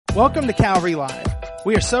Welcome to Calvary Live.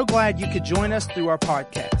 We are so glad you could join us through our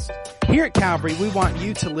podcast. Here at Calvary, we want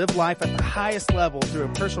you to live life at the highest level through a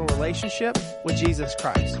personal relationship with Jesus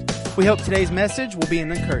Christ. We hope today's message will be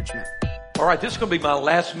an encouragement. All right, this is going to be my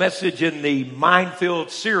last message in the Mindfields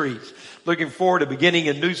series. Looking forward to beginning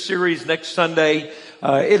a new series next Sunday.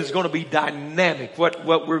 It is going to be dynamic, what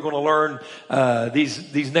we're going to learn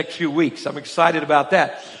these next few weeks. I'm excited about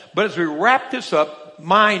that. But as we wrap this up,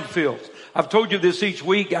 Mindfields. I've told you this each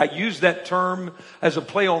week. I use that term as a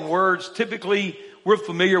play on words. Typically, we're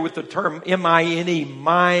familiar with the term M-I-N-E,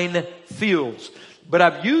 Mindfields. But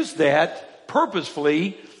I've used that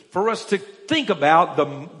purposefully for us to think about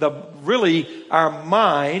the really our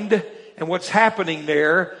mind and what's happening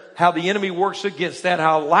there, how the enemy works against that,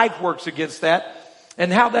 how life works against that,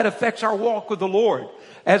 and how that affects our walk with the Lord.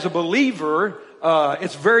 As a believer,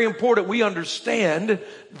 it's very important we understand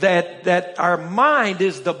that our mind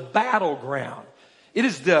is the battleground. It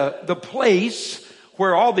is the place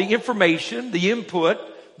where all the information, the input,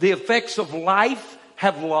 the effects of life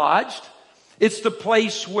have lodged. It's the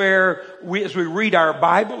place where as we read our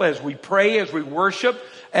Bible, as we pray, as we worship,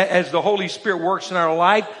 as the Holy Spirit works in our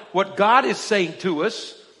life, what God is saying to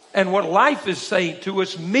us and what life is saying to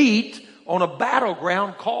us meet on a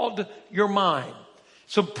battleground called your mind.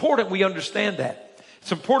 It's important we understand that.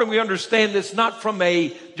 It's important we understand this not from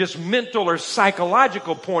a just mental or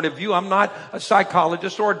psychological point of view. I'm not a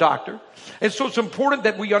psychologist or a doctor. And so it's important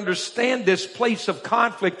that we understand this place of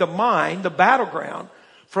conflict, the mind, the battleground,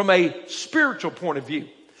 from a spiritual point of view.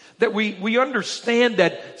 That we understand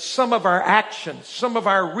that some of our actions, some of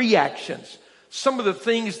our reactions, some of the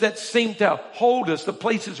things that seem to hold us, the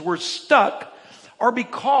places we're stuck, are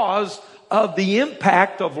because of the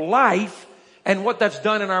impact of life and what that's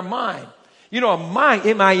done in our mind. You know,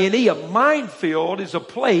 M-I-N-E, a minefield is a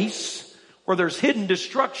place where there's hidden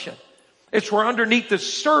destruction. It's where underneath the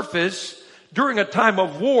surface, during a time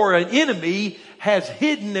of war, an enemy has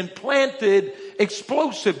hidden and planted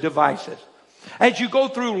explosive devices. As you go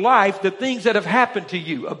through life, the things that have happened to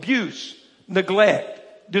you, abuse,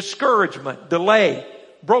 neglect, discouragement, delay,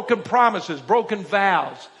 broken promises, broken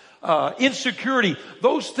vows, insecurity,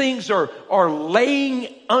 those things are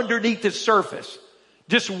laying underneath the surface,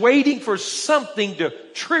 just waiting for something to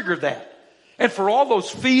trigger that. And for all those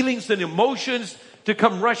feelings and emotions to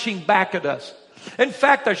come rushing back at us. In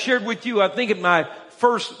fact, I shared with you, I think in my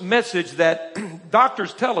first message, that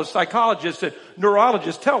doctors tell us, psychologists and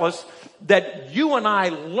neurologists tell us that you and I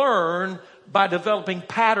learn by developing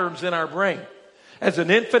patterns in our brain. As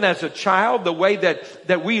an infant, as a child, the way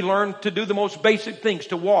that we learn to do the most basic things,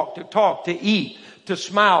 to walk, to talk, to eat, to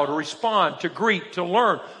smile, to respond, to greet, to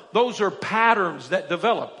learn. Those are patterns that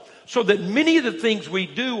develop. So that many of the things we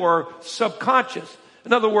do are subconscious.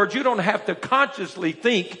 In other words, you don't have to consciously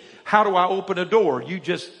think, how do I open a door? You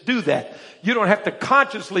just do that. You don't have to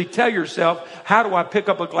consciously tell yourself, how do I pick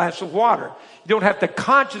up a glass of water? You don't have to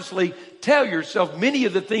consciously tell yourself many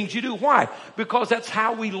of the things you do. Why? Because that's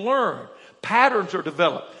how we learn. Patterns are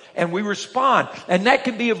developed and we respond. And that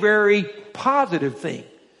can be a very positive thing.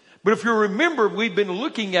 But if you remember, we've been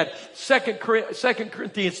looking at 2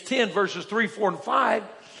 Corinthians 10 verses 3, 4, and 5.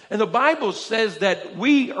 And the Bible says that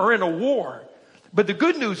we are in a war. But the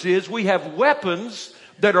good news is we have weapons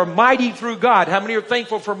that are mighty through God. How many are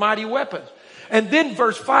thankful for mighty weapons? And then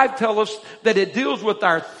verse 5 tells us that it deals with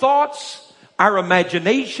our thoughts, our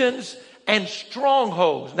imaginations, and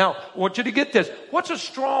strongholds. Now, I want you to get this. What's a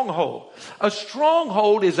stronghold? A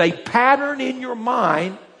stronghold is a pattern in your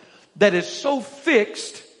mind that is so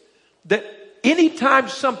fixed that anytime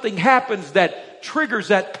something happens that triggers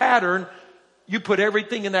that pattern, you put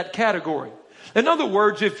everything in that category. In other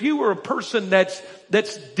words, if you were a person that's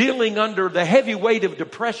dealing under the heavy weight of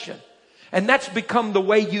depression, and that's become the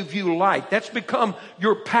way you view life, that's become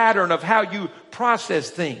your pattern of how you process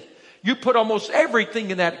things, you put almost everything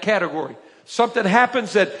in that category. Something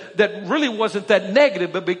happens that really wasn't that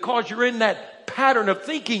negative, but because you're in that pattern of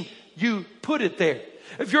thinking, you put it there.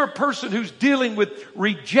 If you're a person who's dealing with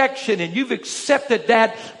rejection and you've accepted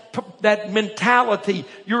that mentality,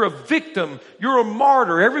 you're a victim, you're a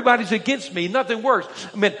martyr, everybody's against me, nothing works.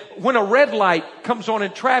 I mean, when a red light comes on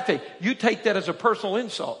in traffic, you take that as a personal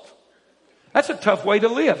insult. That's a tough way to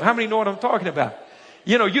live. How many know what I'm talking about?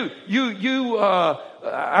 You know,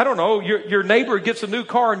 I don't know, your neighbor gets a new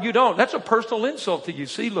car and you don't. That's a personal insult to you.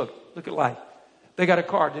 See, look at life. They got a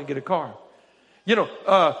car, didn't get a car. You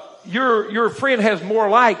know, your friend has more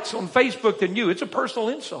likes on Facebook than you. It's a personal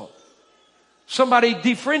insult. Somebody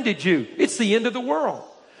defriended you. It's the end of the world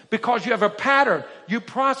because you have a pattern. You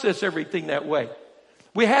process everything that way.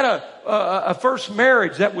 We had a first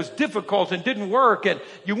marriage that was difficult and didn't work, and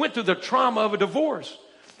you went through the trauma of a divorce.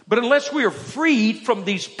 But unless we are freed from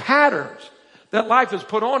these patterns that life has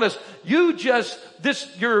put on us, your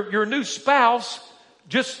new spouse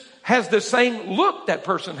just has the same look that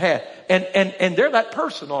person had. And they're that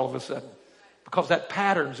person all of a sudden because that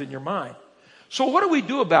pattern's in your mind. So what do we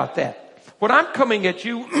do about that? What I'm coming at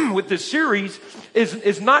you with this series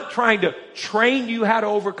is not trying to train you how to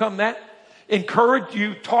overcome that, encourage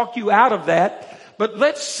you, talk you out of that, but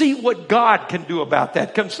let's see what God can do about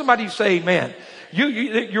that. Can somebody say amen?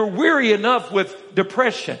 You're weary enough with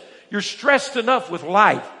depression. You're stressed enough with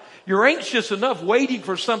life. You're anxious enough waiting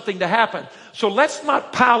for something to happen. So let's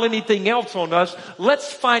not pile anything else on us.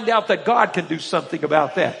 Let's find out that God can do something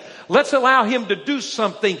about that. Let's allow Him to do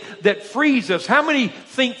something that frees us. How many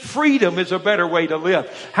think freedom is a better way to live?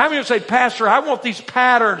 How many say, Pastor, I want these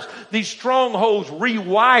patterns, these strongholds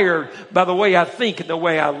rewired by the way I think and the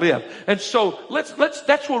way I live. And so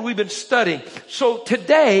that's what we've been studying. So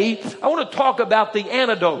today I want to talk about the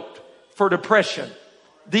antidote for depression,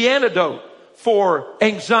 the antidote for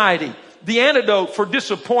anxiety, the antidote for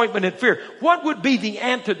disappointment and fear. What would be the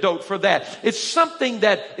antidote for that? It's something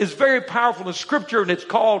that is very powerful in Scripture, and it's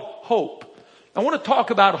called hope. I want to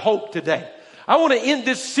talk about hope today. I want to end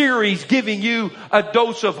this series giving you a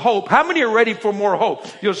dose of hope. How many are ready for more hope?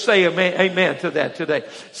 You'll say amen to that today.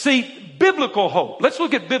 See, biblical hope. Let's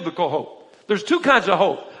look at biblical hope. There's two kinds of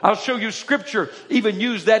hope. I'll show you Scripture even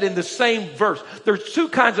use that in the same verse. There's two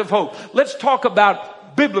kinds of hope. Let's talk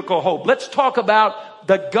about biblical hope. Let's talk about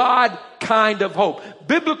the God kind of hope.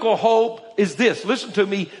 Biblical hope is this. Listen to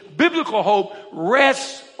me. Biblical hope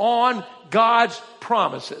rests on God's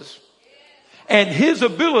promises and His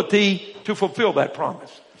ability to fulfill that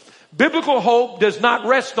promise. Biblical hope does not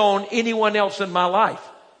rest on anyone else in my life.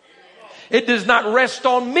 It does not rest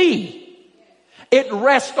on me. It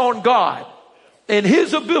rests on God and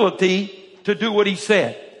His ability to do what He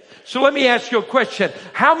said. So let me ask you a question.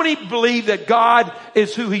 How many believe that God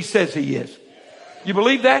is who He says He is? You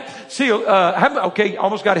believe that? See, okay,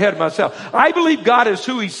 almost got ahead of myself. I believe God is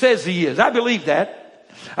who He says He is. I believe that.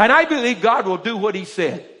 And I believe God will do what He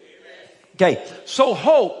said. Okay, so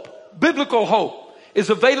hope, biblical hope,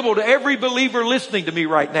 is available to every believer listening to me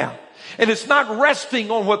right now. And it's not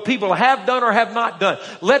resting on what people have done or have not done.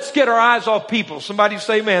 Let's get our eyes off people. Somebody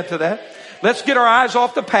say amen to that. Let's get our eyes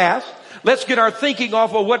off the past. Let's get our thinking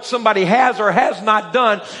off of what somebody has or has not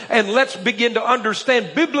done. And let's begin to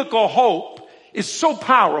understand biblical hope is so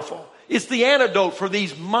powerful. It's the antidote for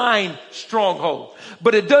these mind strongholds.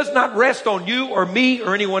 But it does not rest on you or me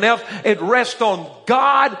or anyone else. It rests on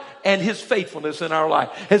God and His faithfulness in our life.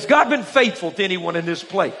 Has God been faithful to anyone in this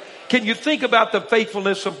place? Can you think about the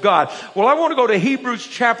faithfulness of God? Well, I want to go to Hebrews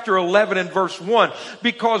chapter 11 and verse 1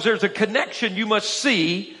 because there's a connection you must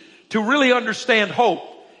see to really understand hope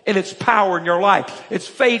and its power in your life. It's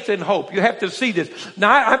faith and hope. You have to see this.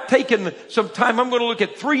 Now, I've taken some time. I'm going to look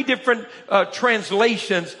at three different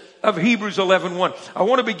translations of Hebrews 11:1. I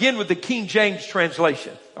want to begin with the King James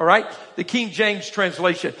translation. All right? The King James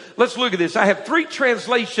translation. Let's look at this. I have three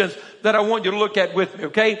translations that I want you to look at with me,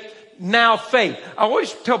 okay? Now faith. I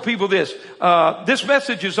always tell people this. This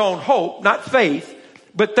message is on hope, not faith,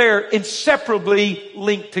 but they're inseparably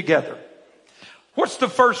linked together. What's the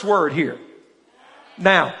first word here?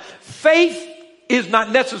 Now, faith is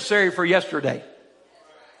not necessary for yesterday.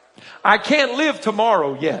 I can't live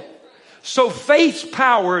tomorrow yet. So faith's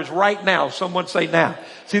power is right now. Someone say now.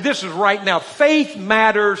 See, this is right now. Faith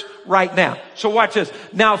matters right now. So watch this.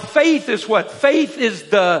 Now faith is what? Faith is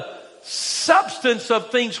the substance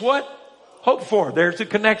of things what? Hope for. There's a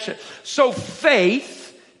connection. So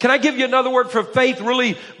faith, can I give you another word for faith?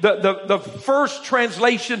 Really, the first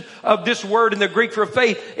translation of this word in the Greek for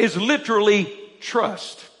faith is literally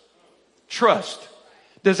trust. Trust.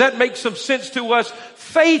 Does that make some sense to us?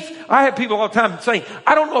 Faith, I have people all the time saying,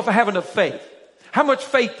 I don't know if I have enough faith. How much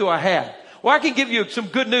faith do I have? Well, I can give you some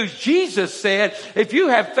good news. Jesus said, if you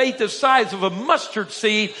have faith the size of a mustard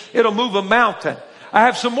seed, it'll move a mountain. I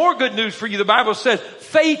have some more good news for you. The Bible says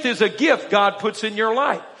faith is a gift God puts in your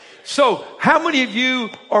life. So how many of you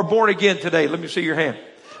are born again today? Let me see your hand.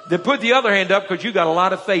 Then put the other hand up because you got a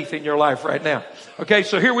lot of faith in your life right now. Okay,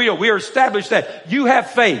 so here we go. We are established that you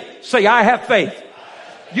have faith. Say, I have faith.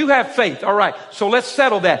 You have faith. All right. So let's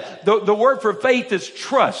settle that. The word for faith is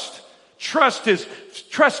trust. Trust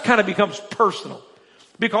kind of becomes personal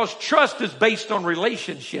because trust is based on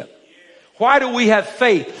relationship. Why do we have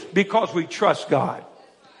faith? Because we trust God.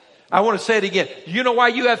 I want to say it again. You know why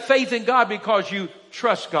you have faith in God? Because you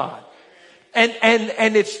trust God. And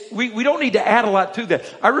it's, we don't need to add a lot to that.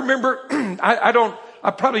 I remember,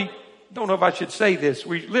 I probably don't know if I should say this.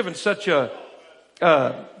 We live in such a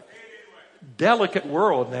delicate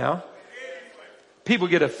world now. People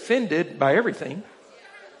get offended by everything.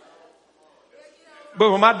 But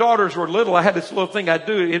when my daughters were little, I had this little thing I'd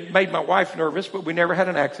do. It made my wife nervous, but we never had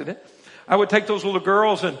an accident. I would take those little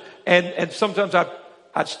girls and sometimes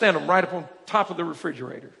I'd stand them right up on top of the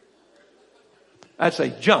refrigerator. I'd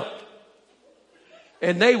say, jump.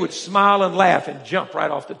 And they would smile and laugh and jump right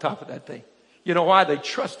off the top of that thing. You know why? They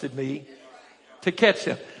trusted me to catch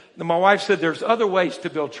them. Now, my wife said, there's other ways to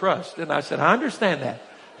build trust. And I said, I understand that.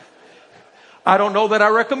 I don't know that I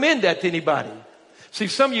recommend that to anybody. See,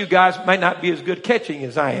 some of you guys might not be as good catching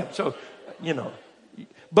as I am. So,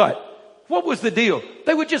 but what was the deal?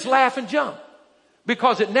 They would just laugh and jump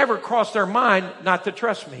because it never crossed their mind not to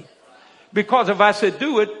trust me. Because if I said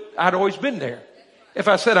do it, I'd always been there. If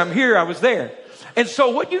I said I'm here, I was there. And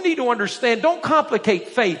so what you need to understand, don't complicate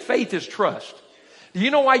faith. Faith is trust.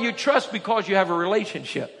 You know why you trust? Because you have a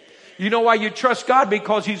relationship. You know why you trust God?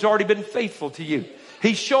 Because He's already been faithful to you.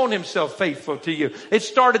 He's shown Himself faithful to you. It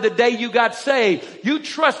started the day you got saved. You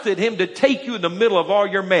trusted Him to take you in the middle of all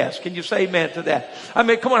your mess. Can you say amen to that? I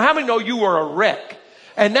mean, come on, how many know you were a wreck?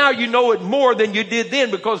 And now you know it more than you did then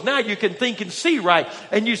because now you can think and see right.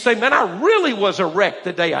 And you say, man, I really was a wreck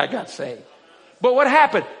the day I got saved. But what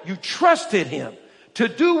happened? You trusted Him to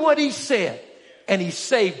do what He said, and He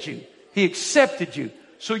saved you. He accepted you.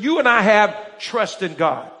 So you and I have trust in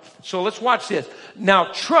God. So let's watch this. Now,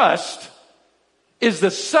 trust is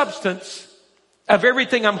the substance of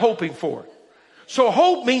everything I'm hoping for. So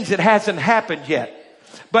hope means it hasn't happened yet,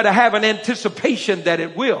 but I have an anticipation that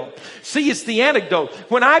it will. See, it's the antidote.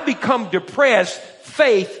 When I become depressed,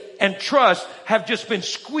 faith and trust have just been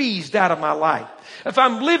squeezed out of my life. If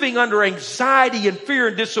I'm living under anxiety and fear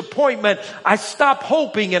and disappointment, I stop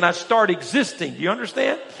hoping and I start existing. Do you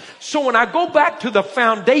understand? So when I go back to the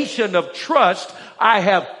foundation of trust, I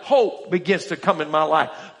have hope begins to come in my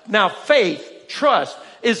life. Now faith, trust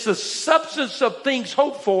is the substance of things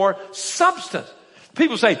hoped for. Substance.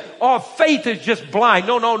 People say, oh, faith is just blind.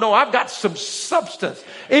 No. I've got some substance.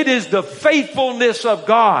 It is the faithfulness of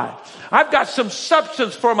God. I've got some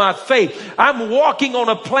substance for my faith. I'm walking on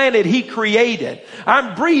a planet He created.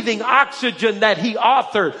 I'm breathing oxygen that He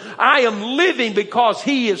authored. I am living because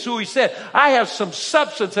He is who He said. I have some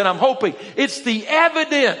substance and I'm hoping. It's the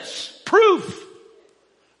evidence, proof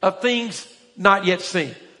of things not yet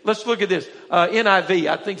seen. Let's look at this. NIV,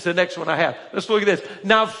 I think is the next one I have. Let's look at this.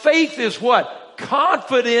 Now faith is what?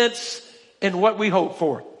 Confidence in what we hope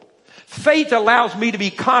for. Faith allows me to be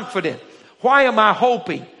confident. Why am I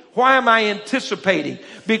hoping? Why am I anticipating?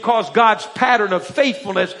 Because God's pattern of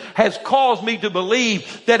faithfulness has caused me to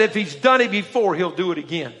believe that if He's done it before, He'll do it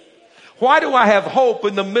again. Why do I have hope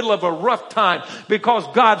in the middle of a rough time? Because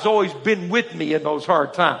God's always been with me in those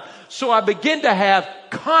hard times. So I begin to have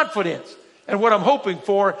confidence in what I'm hoping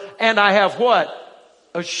for, and I have what?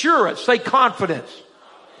 Assurance. Say confidence.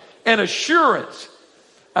 And assurance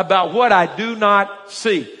about what I do not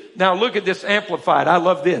see. Now look at this amplified. I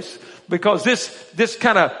love this because this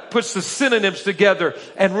kind of puts the synonyms together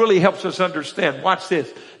and really helps us understand. Watch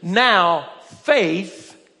this. Now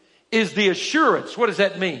faith is the assurance. What does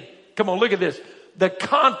that mean? Come on, look at this. The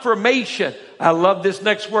confirmation. I love this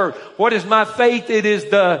next word. What is my faith? It is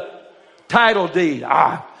the title deed.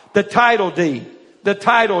 The title deed. The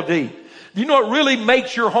title deed. You know what really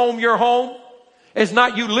makes your home your home? It's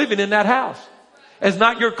not you living in that house. It's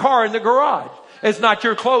not your car in the garage. It's not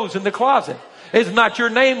your clothes in the closet. It's not your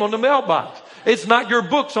name on the mailbox. It's not your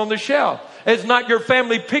books on the shelf. It's not your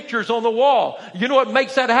family pictures on the wall. You know what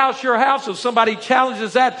makes that house your house? If somebody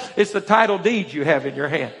challenges that, it's the title deed you have in your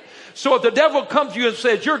hand. So if the devil comes to you and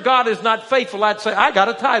says, your God is not faithful, I'd say, I got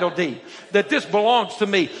a title deed that this belongs to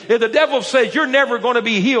me. If the devil says, you're never going to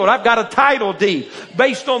be healed, I've got a title deed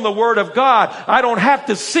based on the word of God. I don't have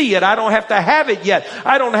to see it. I don't have to have it yet.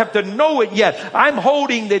 I don't have to know it yet. I'm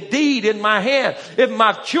holding the deed in my hand. If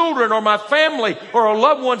my children or my family or a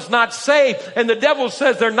loved one's not saved and the devil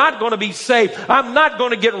says they're not going to be saved, I'm not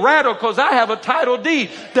going to get rattled because I have a title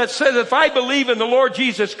deed that says if I believe in the Lord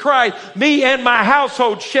Jesus Christ, me and my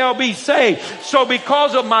household shall be saved. So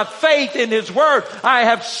because of my faith in His word, I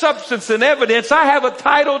have substance and evidence. I have a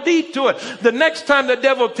title deed to it. The next time the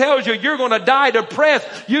devil tells you you're going to die depressed,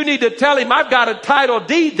 you need to tell him, I've got a title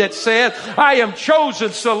deed that says I am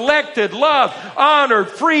chosen, selected, loved, honored,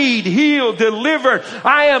 freed, healed, delivered.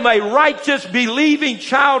 I am a righteous, believing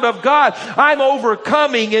child of God. I'm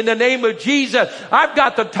overcoming in the name of Jesus. I've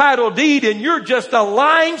got the title deed and you're just a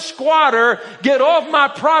lying squatter. Get off my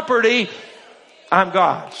property. I'm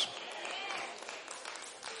God's.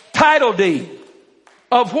 Title deed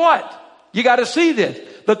of what? You got to see this.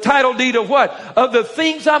 The title deed of what? Of the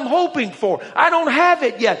things I'm hoping for. I don't have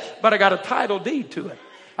it yet, but I got a title deed to it.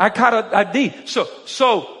 I caught a deed.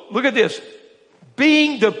 So look at this.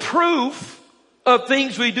 Being the proof of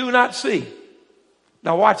things we do not see.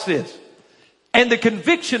 Now watch this. And the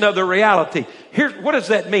conviction of the reality. What does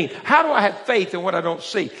that mean? How do I have faith in what I don't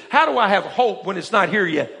see? How do I have hope when it's not here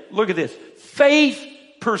yet? Look at this. Faith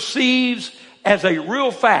perceives as a real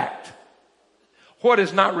fact what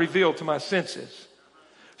is not revealed to my senses.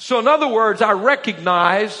 So in other words, I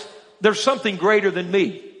recognize there's something greater than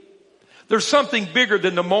me. There's something bigger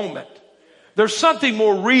than the moment. There's something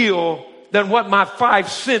more real than what my five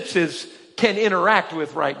senses can interact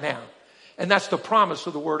with right now. And that's the promise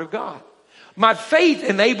of the Word of God. My faith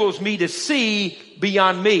enables me to see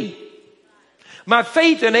beyond me. My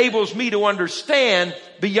faith enables me to understand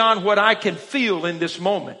beyond what I can feel in this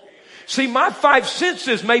moment. See, my five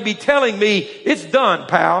senses may be telling me, it's done,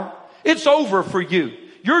 pal. It's over for you.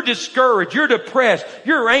 You're discouraged. You're depressed.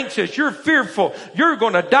 You're anxious. You're fearful. You're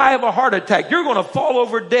going to die of a heart attack. You're going to fall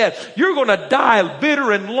over dead. You're going to die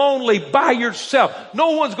bitter and lonely by yourself.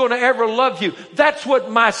 No one's going to ever love you. That's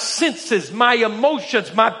what my senses, my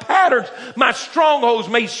emotions, my patterns, my strongholds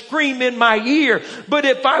may scream in my ear. But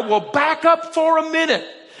if I will back up for a minute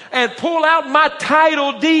and pull out my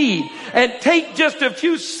title deed and take just a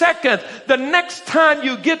few seconds, the next time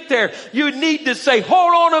you get there, you need to say,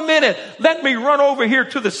 hold on a minute. Let me run over here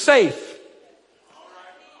to the safe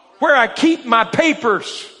where I keep my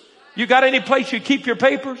papers. You got any place you keep your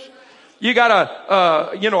papers? You got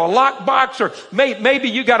a lockbox, or maybe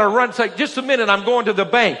you got to run, say, just a minute, I'm going to the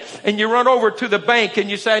bank. And you run over to the bank and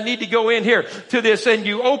you say, I need to go in here to this. And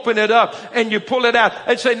you open it up and you pull it out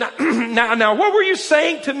and say, now, what were you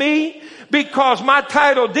saying to me? Because my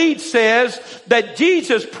title deed says that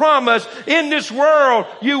Jesus promised, in this world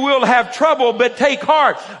you will have trouble, but take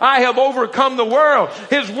heart. I have overcome the world.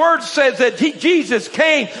 His word says that Jesus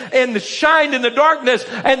came and shined in the darkness,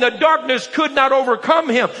 and the darkness could not overcome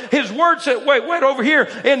him. His word said, wait over here.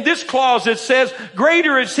 In this clause it says,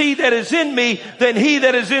 greater is he that is in me than he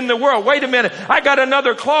that is in the world. Wait a minute. I got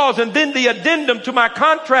another clause, and then the addendum to my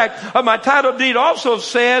contract of my title deed also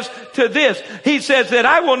says to this. He says that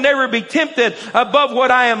I will never be tempted above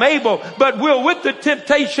what I am able, but will with the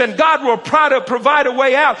temptation, God will try to provide a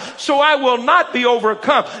way out, so I will not be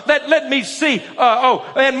overcome. Let me see.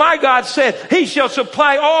 And my God said, he shall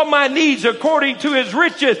supply all my needs according to his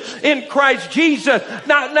riches in Christ Jesus.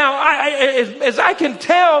 Now, as I can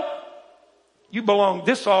tell,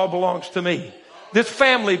 this all belongs to me. This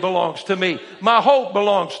family belongs to me. My hope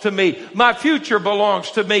belongs to me. My future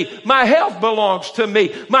belongs to me. My health belongs to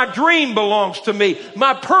me. My dream belongs to me.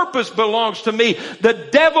 My purpose belongs to me. The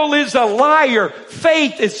devil is a liar.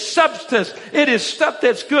 Faith is substance. It is stuff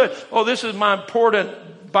that's good. Oh, this is my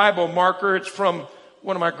important Bible marker. It's from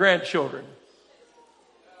one of my grandchildren.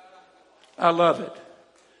 I love it. It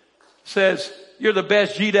says, you're the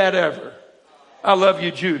best G-Dad ever. I love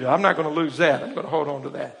you, Judah. I'm not going to lose that. I'm going to hold on to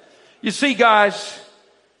that. You see, guys,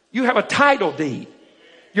 you have a title deed.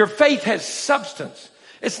 Your faith has substance.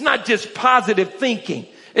 It's not just positive thinking.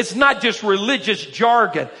 It's not just religious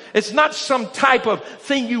jargon. It's not some type of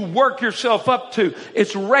thing you work yourself up to.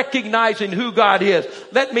 It's recognizing who God is.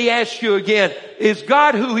 Let me ask you again, is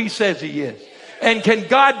God who he says he is? And can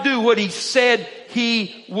God do what he said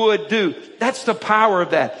he would do? That's the power of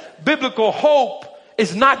that. Biblical hope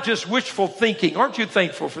is not just wishful thinking. Aren't you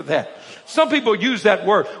thankful for that? Some people use that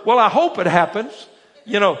word. Well, I hope it happens.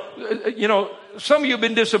 You know, some of you have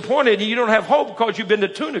been disappointed and you don't have hope because you've been to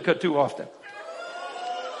Tunica too often.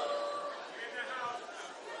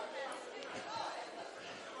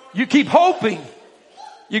 You keep hoping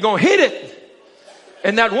you're going to hit it,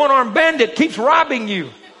 and that one-armed bandit keeps robbing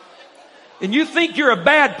you. And you think you're a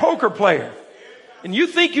bad poker player. And you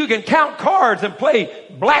think you can count cards and play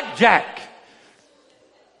blackjack.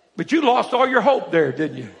 But you lost all your hope there,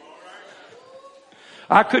 didn't you?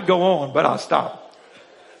 I could go on, but I'll stop.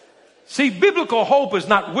 See, biblical hope is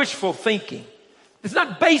not wishful thinking. It's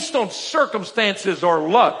not based on circumstances or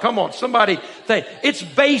luck. Come on, somebody think. It's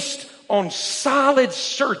based on solid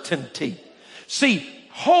certainty. See,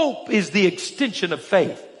 hope is the extension of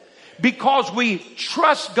faith. Because we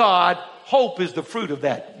trust God, hope is the fruit of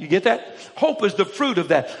that. You get that? Hope is the fruit of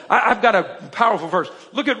that. I've got a powerful verse.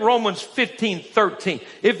 Look at Romans 15:13.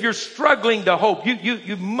 If you're struggling to hope,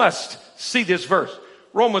 you must see this verse.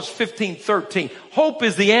 Romans 15:13. Hope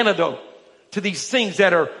is the antidote to these things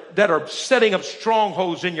that are setting up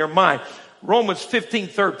strongholds in your mind. Romans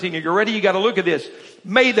 15:13. Are you ready? You got to look at this.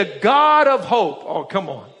 May the God of hope. Oh, come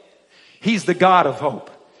on. He's the God of hope.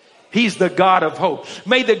 He's the God of hope.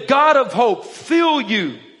 May the God of hope fill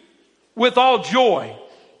you with all joy.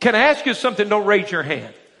 Can I ask you something? Don't raise your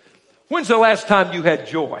hand. When's the last time you had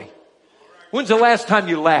joy? When's the last time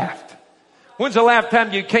you laughed? When's the last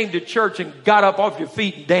time you came to church and got up off your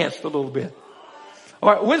feet and danced a little bit?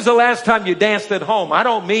 All right, when's the last time you danced at home? I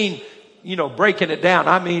don't mean, breaking it down.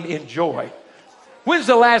 I mean enjoy. When's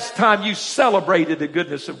the last time you celebrated the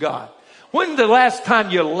goodness of God? When's the last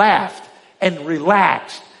time you laughed and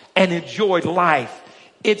relaxed and enjoyed life?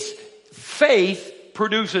 It's faith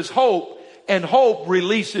produces hope, and hope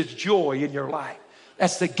releases joy in your life.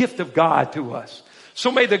 That's the gift of God to us.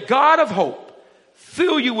 So may the God of hope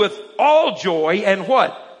fill you with all joy and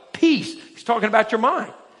what? Peace. He's talking about your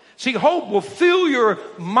mind. See, hope will fill your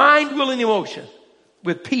mind, will, and emotion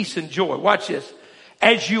with peace and joy. Watch this.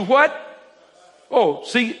 As you what? Oh,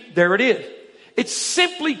 see, there it is. It's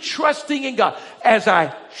simply trusting in God. As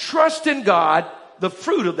I trust in God, the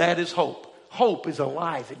fruit of that is hope. Hope is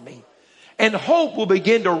alive in me. And hope will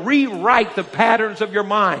begin to rewrite the patterns of your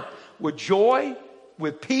mind with joy,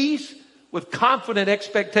 with peace, with confident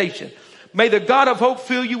expectation. May the God of hope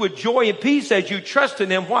fill you with joy and peace as you trust in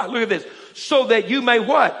Him. What? Look at this. So that you may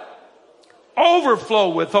what? Overflow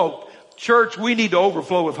with hope. Church, we need to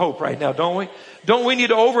overflow with hope right now, don't we? Don't we need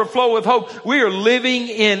to overflow with hope? We are living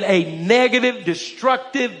in a negative,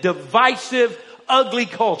 destructive, divisive, ugly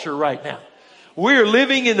culture right now. We are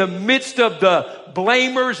living in the midst of the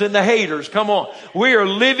blamers and the haters. Come on. We are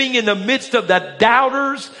living in the midst of the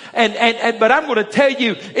doubters. But I'm going to tell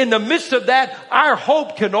you, in the midst of that, our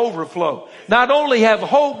hope can overflow. Not only have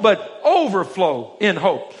hope, but overflow in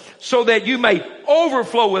hope. So that you may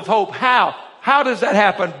overflow with hope. How? How does that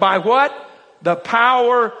happen? By what? The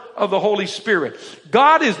power of the Holy Spirit.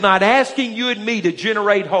 God is not asking you and me to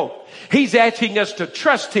generate hope. He's asking us to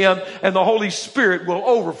trust Him, and the Holy Spirit will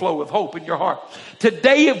overflow with hope in your heart.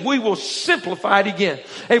 Today, if we will simplify it again,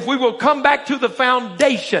 if we will come back to the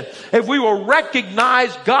foundation, if we will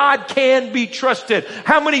recognize God can be trusted.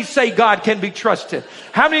 How many say God can be trusted?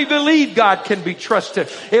 How many believe God can be trusted?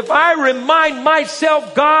 If I remind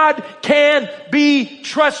myself God can be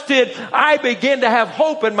trusted, I begin to have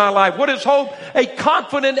hope in my life. What is hope? A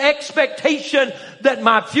confident expectation that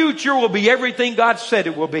my future will be everything God said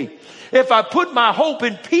it will be. If I put my hope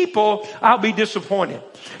in people, I'll be disappointed.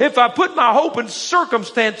 If I put my hope in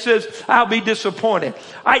circumstances, I'll be disappointed.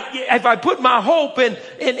 If I put my hope in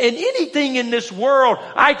anything in this world,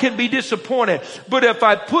 I can be disappointed. But if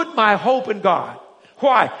I put my hope in God,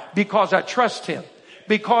 why? Because I trust Him.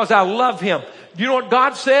 Because I love Him. You know what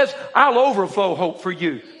God says? I'll overflow hope for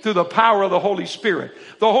you through the power of the Holy Spirit.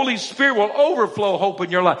 The Holy Spirit will overflow hope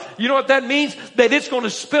in your life. You know what that means? That it's going to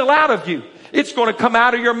spill out of you. It's going to come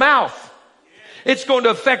out of your mouth. It's going to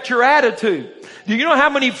affect your attitude. Do you know how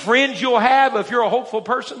many friends you'll have if you're a hopeful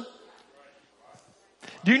person?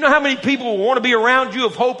 Do you know how many people will want to be around you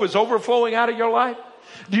if hope is overflowing out of your life?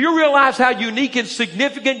 Do you realize how unique and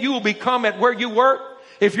significant you will become at where you work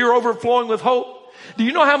if you're overflowing with hope? Do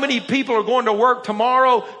you know how many people are going to work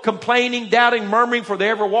tomorrow complaining, doubting, murmuring before they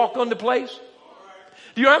ever walk on the place?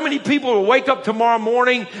 Do you know how many people will wake up tomorrow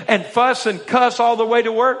morning and fuss and cuss all the way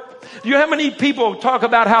to work? Do you know how many people talk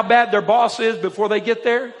about how bad their boss is before they get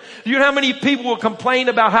there? Do you know how many people will complain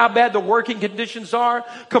about how bad the working conditions are?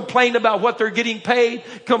 Complain about what they're getting paid?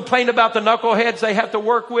 Complain about the knuckleheads they have to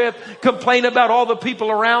work with? Complain about all the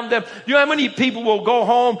people around them? Do you know how many people will go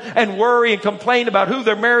home and worry and complain about who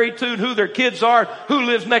they're married to, who their kids are, who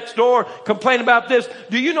lives next door? Complain about this.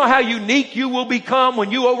 Do you know how unique you will become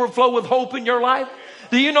when you overflow with hope in your life?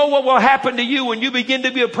 Do you know what will happen to you when you begin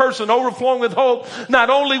to be a person overflowing with hope? Not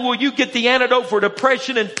only will you get the antidote for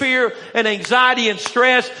depression and fear and anxiety and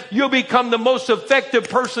stress, you'll become the most effective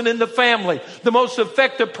person in the family, the most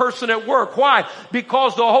effective person at work. Why?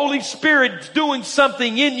 Because the Holy Spirit's doing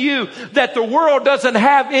something in you that the world doesn't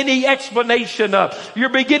have any explanation of. You're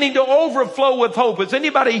beginning to overflow with hope. Is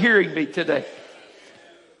anybody hearing me today?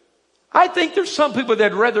 I think there's some people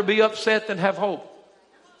that'd rather be upset than have hope.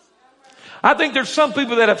 I think there's some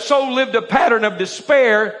people that have so lived a pattern of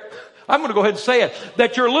despair, I'm going to go ahead and say it,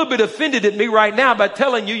 that you're a little bit offended at me right now by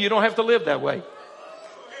telling you don't have to live that way.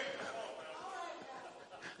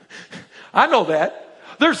 I know that.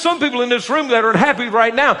 There's some people in this room that are happy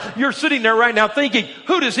right now. You're sitting there right now thinking,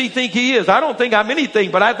 who does he think he is? I don't think I'm anything,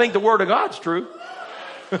 but I think the Word of God's true.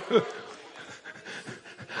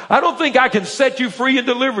 I don't think I can set you free and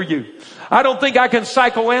deliver you. I don't think I can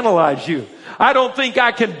psychoanalyze you. I don't think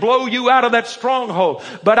I can blow you out of that stronghold.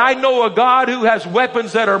 But I know a God who has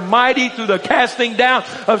weapons that are mighty through the casting down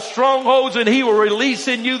of strongholds, and He will release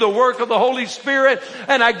in you the work of the Holy Spirit.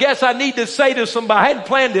 And I guess I need to say to somebody, I hadn't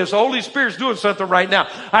planned this. The Holy Spirit's doing something right now.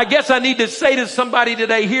 I guess I need to say to somebody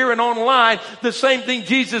today here and online the same thing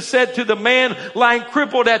Jesus said to the man lying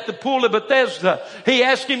crippled at the pool of Bethesda. He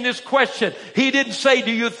asked him this question. He didn't say,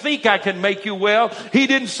 do you think I can make you well? He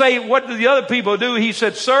didn't say, what do the other people do? He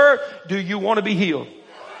said, sir, do you want to be healed?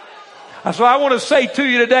 So I want to say to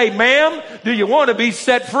you today, ma'am, do you want to be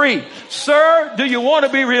set free? Sir, do you want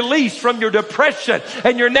to be released from your depression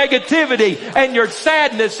and your negativity and your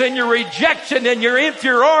sadness and your rejection and your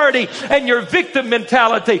inferiority and your victim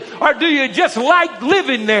mentality? Or do you just like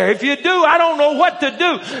living there? If you do, I don't know what to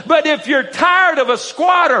do. But if you're tired of a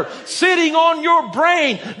squatter sitting on your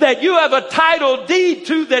brain that you have a title deed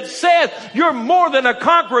to that says you're more than a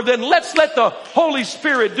conqueror, then let's let the Holy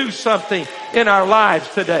Spirit do something in our lives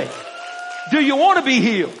today. Do you want to be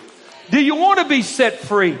healed? Do you want to be set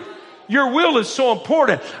free? Your will is so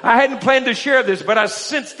important. I hadn't planned to share this, but I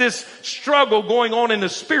sense this struggle going on in the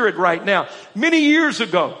spirit right now. Many years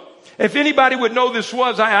ago, if anybody would know this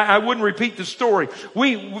was, I wouldn't repeat the story.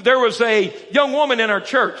 There was a young woman in our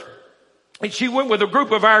church, and she went with a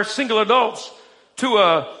group of our single adults to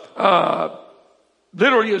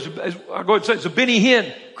literally, I'll go ahead and say it's a Benny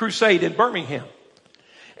Hinn crusade in Birmingham.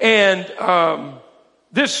 And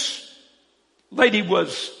this lady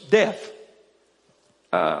was deaf,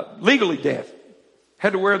 legally deaf,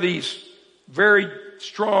 had to wear these very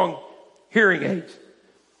strong hearing aids.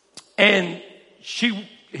 And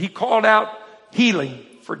he called out healing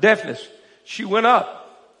for deafness. She went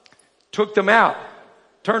up, took them out,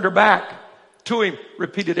 turned her back to him,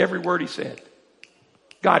 repeated every word he said.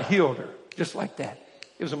 God healed her just like that.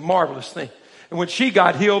 It was a marvelous thing. And when she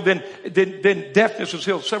got healed, then deafness was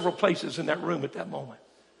healed several places in that room at that moment.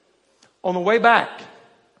 On the way back,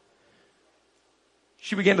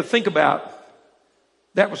 she began to think about,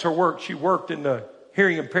 that was her work. She worked in the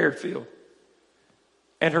hearing impaired field.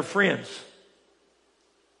 And her friends.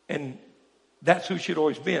 And that's who she'd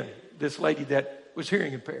always been, this lady that was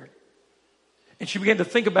hearing impaired. And she began to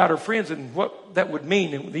think about her friends and what that would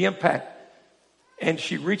mean and the impact. And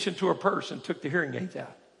she reached into her purse and took the hearing aids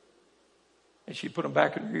out. And she put them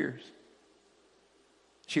back in her ears.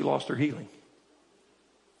 She lost her healing.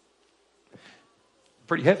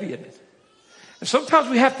 Pretty heavy, isn't it? And sometimes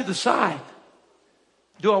we have to decide,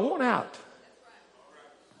 do I want out?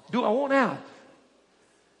 Do I want out?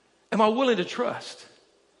 Am I willing to trust?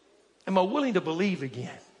 Am I willing to believe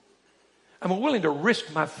again? Am I willing to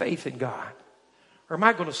risk my faith in God? Or am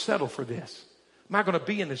I going to settle for this? Am I going to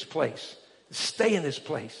be in this place? Stay in this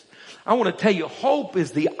place? I want to tell you, hope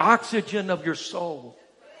is the oxygen of your soul.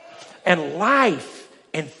 And life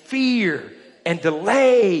and fear and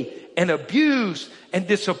delay and abuse and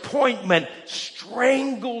disappointment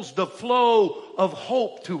strangles the flow of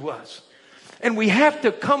hope to us. And we have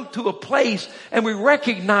to come to a place and we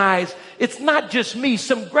recognize it's not just me.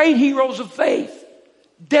 Some great heroes of faith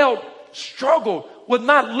struggled with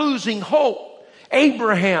not losing hope.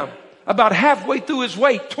 Abraham, about halfway through his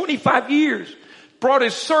wait, 25 years, brought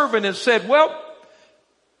his servant and said, well,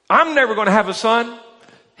 I'm never going to have a son.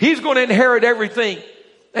 He's going to inherit everything.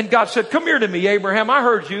 And God said, come here to me, Abraham. I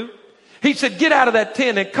heard you. He said, get out of that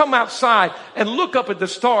tent and come outside and look up at the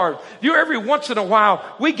stars. Every once in a while,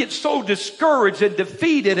 we get so discouraged and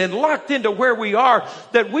defeated and locked into where we are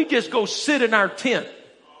that we just go sit in our tent.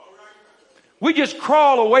 We just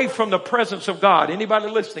crawl away from the presence of God. Anybody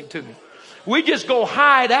listening to me? We just go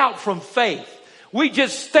hide out from faith. We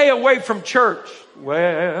just stay away from church.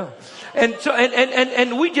 Well,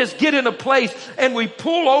 and we just get in a place and we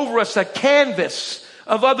pull over us a canvas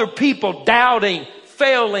of other people doubting,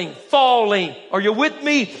 failing, falling. Are you with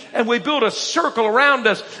me? And we build a circle around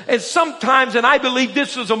us. And sometimes, and I believe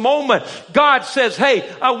this is a moment, God says, hey,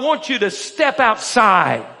 I want you to step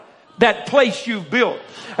outside that place you've built.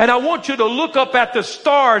 And I want you to look up at the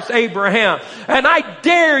stars, Abraham. And I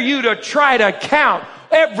dare you to try to count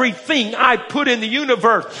everything I put in the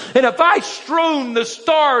universe. And if I strewn the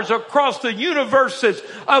stars across the universes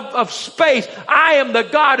of space, I am the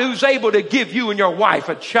God who's able to give you and your wife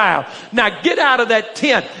a child. Now get out of that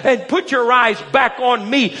tent and put your eyes back on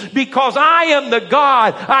me, because I am the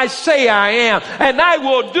God I say I am, and I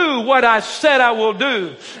will do what I said I will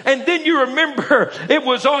do. And then you remember it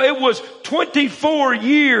was 24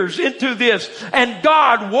 years into this, and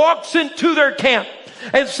God walks into their camp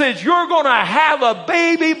and says, you're going to have a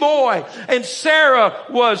baby boy. And Sarah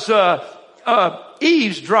was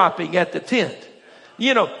eavesdropping at the tent.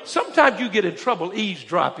 sometimes you get in trouble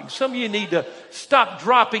eavesdropping. Some of you need to stop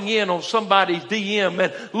dropping in on somebody's DM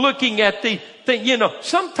and looking at the thing.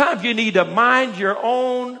 Sometimes you need to mind your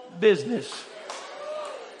own business.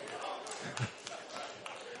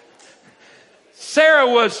 Sarah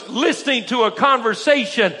was listening to a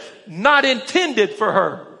conversation not intended for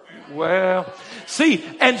her. Well, see,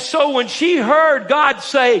 and so when she heard God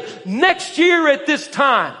say, next year at this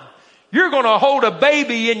time, you're going to hold a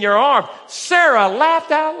baby in your arms, Sarah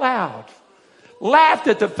laughed out loud. Laughed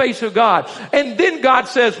at the face of God. And then God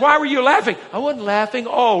says, why were you laughing? I wasn't laughing.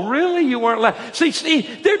 Oh, really? You weren't laughing? See,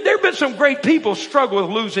 there have been some great people struggle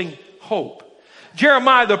with losing hope.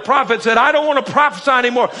 Jeremiah the prophet said, I don't want to prophesy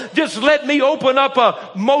anymore. Just let me open up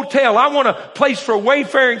a motel. I want a place for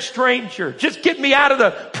wayfaring strangers. Just get me out of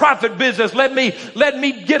the prophet business. Let me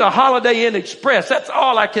get a Holiday Inn Express. That's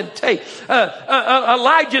all I can take.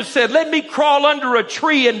 Elijah said, let me crawl under a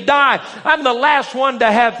tree and die. I'm the last one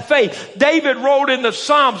to have faith. David wrote in the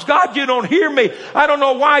Psalms, God, you don't hear me. I don't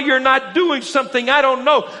know why you're not doing something. I don't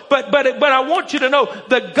know. But I want you to know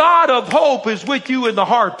the God of hope is with you in the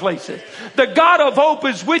hard places. The God of hope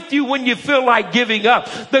is with you when you feel like giving up.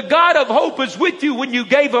 The God of hope is with you when you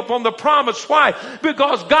gave up on the promise. Why?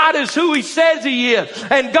 Because God is who He says He is.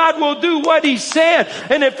 And God will do what He said.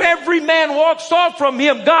 And if every man walks off from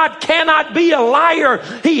Him, God cannot be a liar.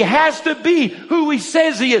 He has to be who He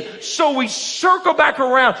says He is. So we circle back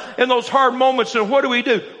around in those hard moments. And what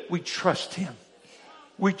do? We trust Him.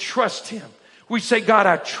 We trust Him. We say, God,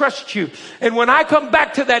 I trust you. And when I come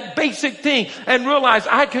back to that basic thing and realize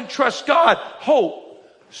I can trust God, hope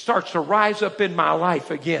starts to rise up in my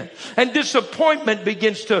life again. And disappointment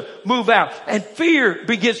begins to move out. And fear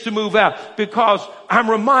begins to move out because I'm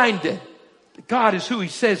reminded that God is who He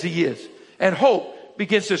says He is. And hope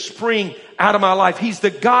begins to spring out of my life. He's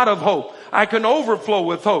the God of hope. I can overflow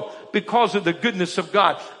with hope because of the goodness of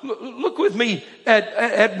God. Look with me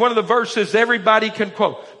at one of the verses everybody can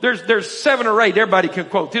quote. There's 7 or 8 everybody can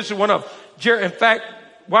quote. This is one of them. In fact,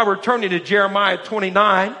 while we're turning to Jeremiah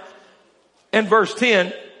 29 and verse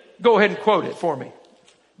 10, go ahead and quote it for me.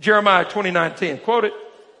 Jeremiah 29:10. Quote it.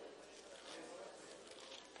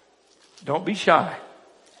 Don't be shy.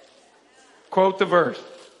 Quote the verse.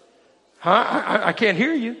 I can't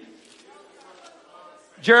hear you.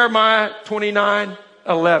 Jeremiah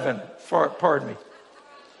 29:11. Pardon me.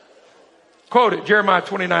 Quote it. Jeremiah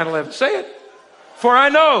 29:11. Say it. For I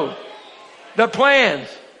know the plans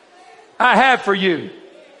I have for you.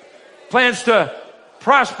 Plans to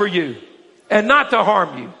prosper you and not to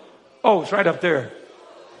harm you. Oh, it's right up there.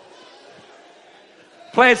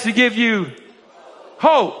 Plans to give you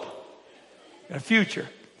hope and a future.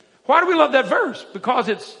 Why do we love that verse? Because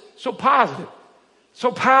it's so positive,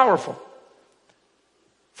 so powerful.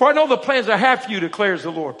 For I know the plans I have for you, declares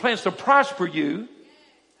the Lord. Plans to prosper you.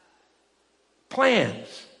 Plans.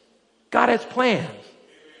 God has plans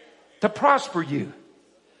to prosper you.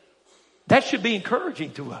 That should be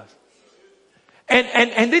encouraging to us.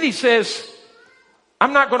 And then He says,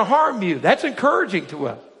 I'm not going to harm you. That's encouraging to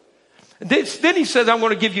us. And then He says, I'm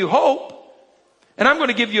going to give you hope. And I'm going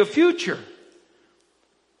to give you a future.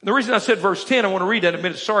 And the reason I said verse 10, I want to read that in a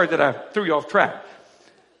minute. Sorry that I threw you off track.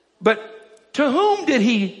 But to whom did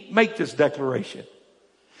He make this declaration?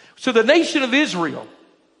 So the nation of Israel,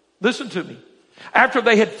 listen to me, after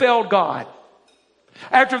they had failed God,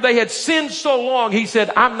 after they had sinned so long, He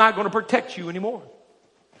said, I'm not going to protect you anymore.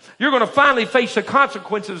 You're going to finally face the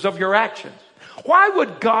consequences of your actions. Why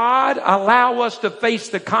would God allow us to face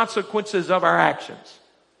the consequences of our actions?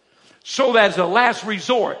 So that as a last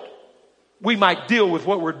resort, we might deal with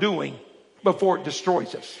what we're doing before it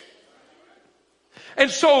destroys us. And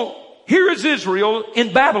so here is Israel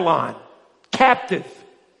in Babylon, captive.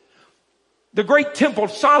 The great temple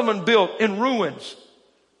Solomon built in ruins.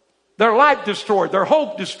 Their life destroyed, their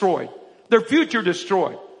hope destroyed, their future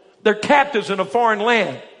destroyed. They're captives in a foreign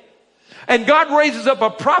land. And God raises up a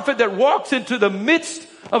prophet that walks into the midst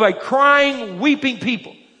of a crying, weeping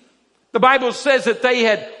people. The Bible says that they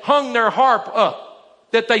had hung their harp up,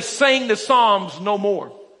 that they sang the Psalms no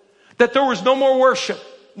more, that there was no more worship,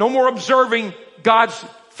 no more observing God's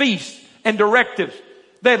feasts and directives.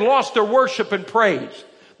 They had lost their worship and praise.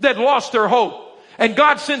 They had lost their hope. And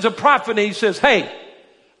God sends a prophet and He says, hey,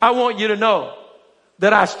 I want you to know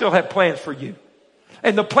that I still have plans for you.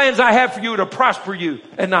 And the plans I have for you are to prosper you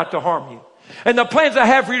and not to harm you. And the plans I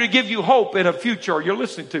have for you to give you hope in a future. You're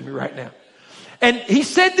listening to me right now. And He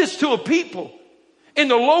said this to a people in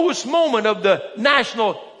the lowest moment of the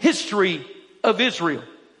national history of Israel.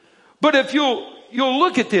 But if you'll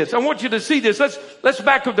look at this, I want you to see this. Let's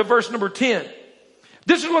back up to verse number 10.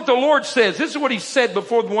 This is what the Lord says. This is what He said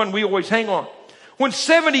before the one we always hang on. When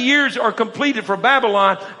 70 years are completed for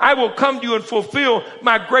Babylon, I will come to you and fulfill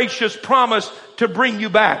my gracious promise to bring you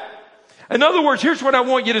back. In other words, here's what I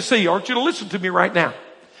want you to see. I want you to listen to me right now.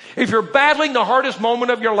 If you're battling the hardest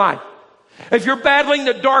moment of your life, if you're battling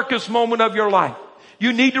the darkest moment of your life,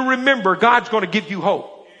 you need to remember God's going to give you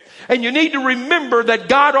hope. And you need to remember that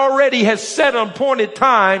God already has set an appointed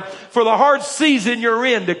time for the hard season you're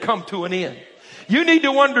in to come to an end. You need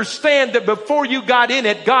to understand that before you got in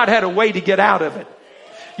it, God had a way to get out of it.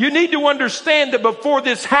 You need to understand that before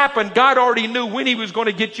this happened, God already knew when he was going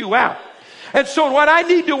to get you out. And so what I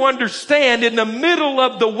need to understand in the middle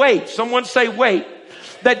of the wait, someone say wait,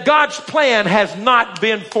 that God's plan has not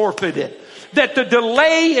been forfeited. That the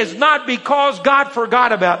delay is not because God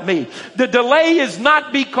forgot about me. The delay is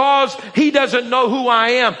not because he doesn't know who I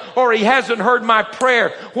am or he hasn't heard my prayer.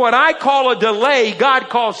 What I call a delay, God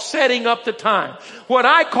calls setting up the time. What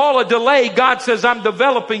I call a delay, God says, I'm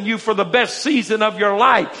developing you for the best season of your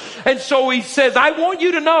life. And so he says, I want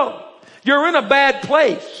you to know you're in a bad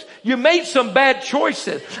place. You made some bad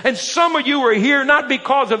choices. And some of you are here not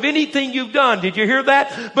because of anything you've done. Did you hear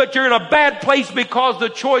that? But you're in a bad place because the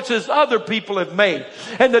choices other people have made.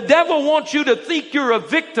 And the devil wants you to think you're a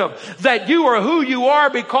victim, that you are who you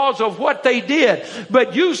are because of what they did.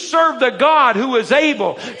 But you serve the God who is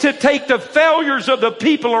able to take the failures of the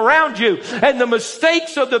people around you and the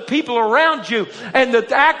mistakes of the people around you and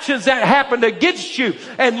the actions that happened against you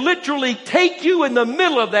and literally take you in the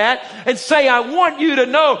middle of that and say, I want you to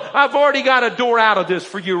know I've already got a door out of this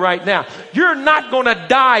for you right now. You're not going to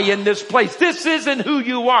die in this place. This isn't who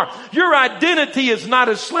you are. Your identity is not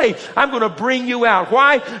a slave. I'm going to bring you out.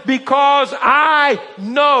 Why? Because I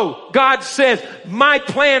know God says my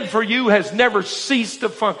plan for you has never ceased to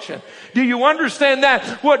function. Do you understand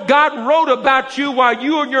that? What God wrote about you while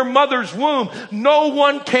you were in your mother's womb, no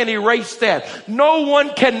one can erase that. No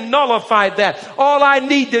one can nullify that. All I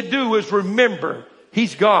need to do is remember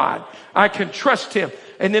He's God. I can trust Him.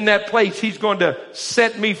 And in that place, He's going to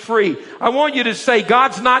set me free. I want you to say,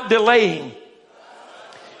 God's not delaying.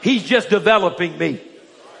 He's just developing me.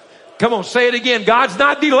 Come on, say it again. God's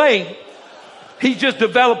not delaying. He's just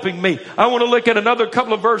developing me. I want to look at another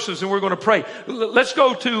couple of verses and we're going to pray. Let's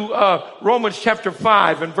go to Romans chapter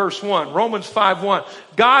 5 and verse 1. Romans 5:1.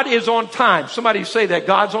 God is on time. Somebody say that.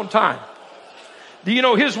 God's on time. Do you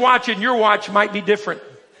know His watch and your watch might be different?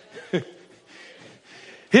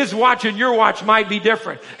 His watch and your watch might be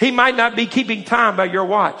different. He might not be keeping time by your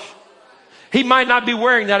watch. He might not be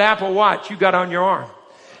wearing that Apple Watch you got on your arm.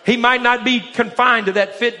 He might not be confined to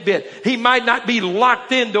that Fitbit. He might not be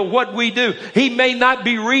locked into what we do. He may not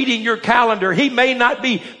be reading your calendar. He may not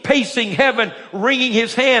be pacing heaven, wringing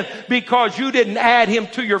his hand because you didn't add him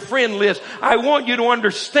to your friend list. I want you to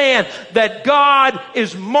understand that God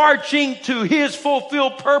is marching to His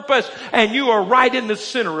fulfilled purpose and you are right in the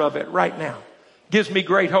center of it right now. Gives me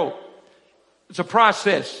great hope. It's a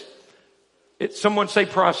process. Someone say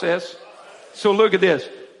process. So look at this.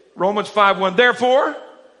 Romans 5:1. Therefore,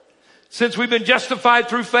 since we've been justified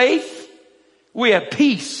through faith, we have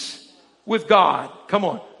peace with God. Come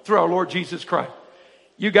on. Through our Lord Jesus Christ.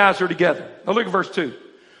 You guys are together. Now look at verse 2.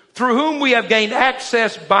 Through whom we have gained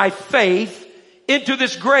access by faith into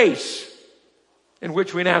this grace in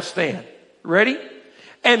which we now stand. Ready?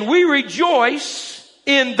 And we rejoice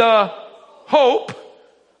in the hope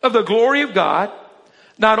of the glory of God.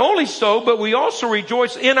 Not only so, but we also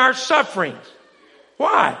rejoice in our sufferings.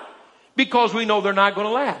 Why? Because we know they're not going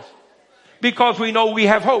to last. Because we know we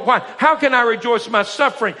have hope. Why? How can I rejoice in my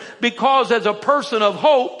suffering? Because as a person of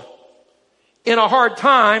hope in a hard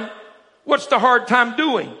time, what's the hard time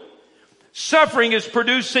doing? Suffering is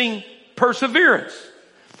producing perseverance.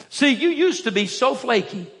 See, you used to be so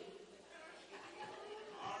flaky.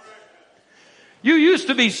 You used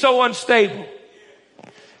to be so unstable.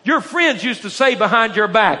 Your friends used to say behind your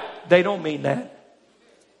back, they don't mean that.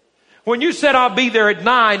 When you said, I'll be there at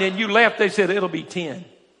 9 and you left, they said, it'll be 10.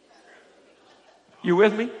 You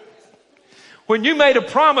with me? When you made a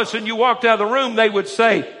promise and you walked out of the room, they would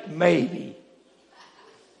say, maybe.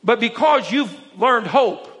 But because you've learned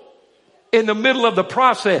hope in the middle of the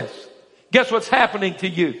process, guess what's happening to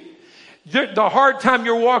you? The hard time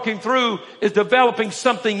you're walking through is developing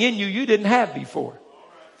something in you didn't have before.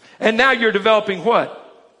 And now you're developing what?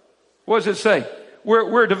 What does it say?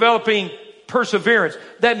 We're developing perseverance.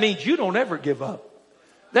 That means you don't ever give up.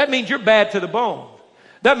 That means you're bad to the bone.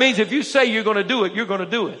 That means if you say you're going to do it, you're going to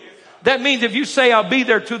do it. That means if you say I'll be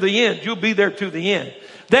there to the end, you'll be there to the end.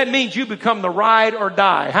 That means you become the ride or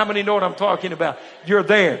die. How many know what I'm talking about? You're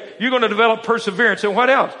there. You're going to develop perseverance. And what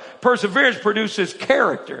else? Perseverance produces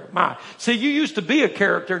character. See, you used to be a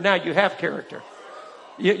character. Now you have character.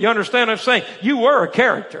 You understand what I'm saying? You were a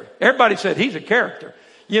character. Everybody said he's a character.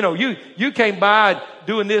 You know, you came by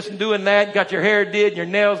doing this and doing that, got your hair did and your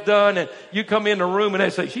nails done, and you come in the room and they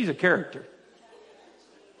say, she's a character.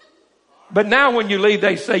 But now when you leave,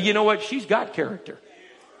 they say, you know what? She's got character.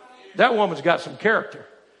 That woman's got some character.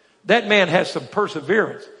 That man has some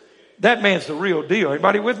perseverance. That man's the real deal.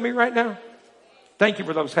 Anybody with me right now? Thank you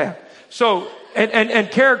for those hats. So, and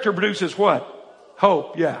character produces what?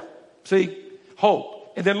 Hope. Yeah. See?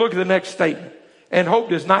 Hope. And then look at the next statement. And hope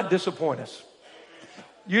does not disappoint us.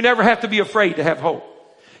 You never have to be afraid to have hope.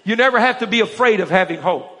 You never have to be afraid of having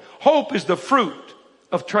hope. Hope is the fruit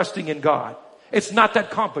of trusting in God. It's not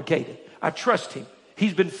that complicated. I trust him.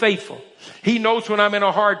 He's been faithful. He knows when I'm in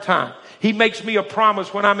a hard time. He makes me a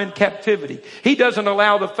promise when I'm in captivity. He doesn't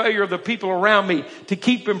allow the failure of the people around me to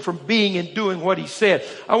keep him from being and doing what he said.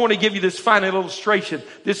 I want to give you this final illustration.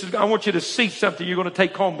 I want you to see something you're going to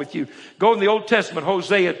take home with you. Go in the Old Testament,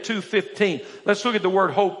 Hosea 2:15. Let's look at the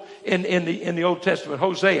word hope in the Old Testament.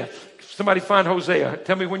 Hosea. Somebody find Hosea.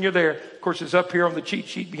 Tell me when you're there. Of course, it's up here on the cheat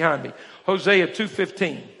sheet behind me. Hosea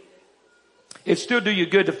 2:15. It still do you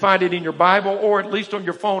good to find it in your Bible or at least on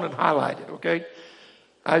your phone and highlight it, okay?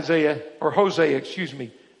 Hosea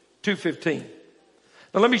 2:15.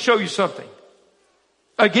 Now let me show you something.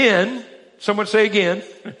 Again, someone say again.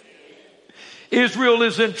 Israel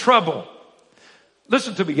is in trouble.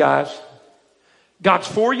 Listen to me, guys. God's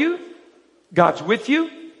for you. God's with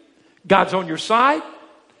you. God's on your side.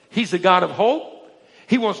 He's the God of hope.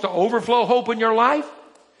 He wants to overflow hope in your life.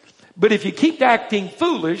 But if you keep acting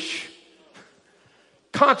foolish,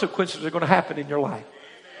 consequences are going to happen in your life.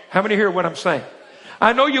 How many hear what I'm saying?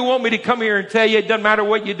 I know you want me to come here and tell you it doesn't matter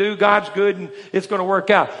what you do, God's good and it's going to work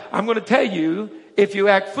out. I'm going to tell you, if you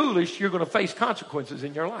act foolish, you're going to face consequences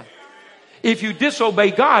in your life. If you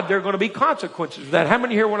disobey God, there are going to be consequences to that. How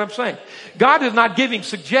many hear what I'm saying? God is not giving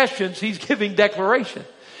suggestions, he's giving declaration.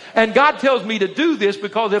 And God tells me to do this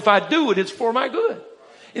because if I do it, it's for my good.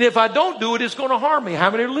 And if I don't do it, it's going to harm me. How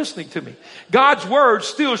many are listening to me? God's word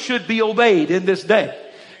still should be obeyed in this day.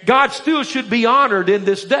 God still should be honored in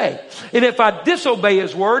this day. And if I disobey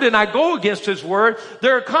his word and I go against his word,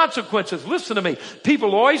 there are consequences. Listen to me.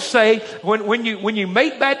 People always say when you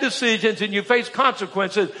make bad decisions and you face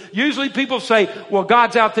consequences, usually people say, well,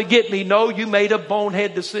 God's out to get me. No, you made a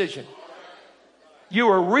bonehead decision. You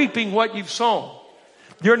are reaping what you've sown.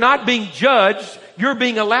 You're not being judged. You're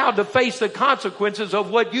being allowed to face the consequences of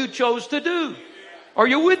what you chose to do. Are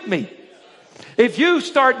you with me? If you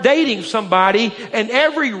start dating somebody and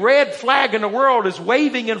every red flag in the world is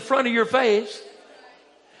waving in front of your face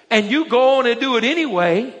and you go on and do it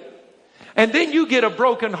anyway, and then you get a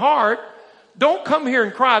broken heart, don't come here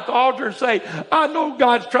and cry at the altar and say, I know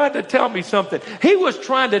God's trying to tell me something. He was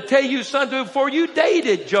trying to tell you something before you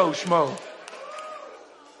dated Joe Schmo.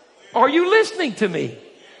 Are you listening to me?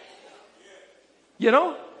 You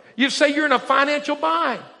know, you say you're in a financial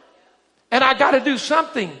bind and I got to do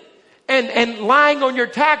something. And lying on your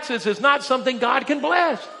taxes is not something God can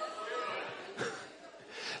bless.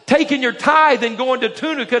 Taking your tithe and going to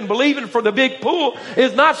Tunica and believing for the big pool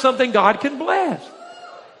is not something God can bless.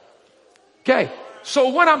 Okay, so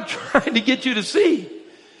what I'm trying to get you to see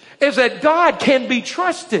is that God can be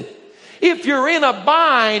trusted. If you're in a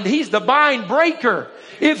bind, he's the bind breaker.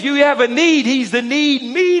 If you have a need, he's the need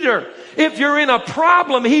meter. If you're in a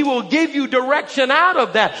problem, he will give you direction out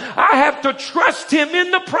of that. I have to trust him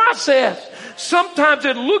in the process. Sometimes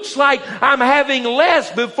it looks like I'm having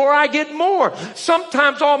less before I get more.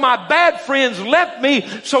 Sometimes all my bad friends left me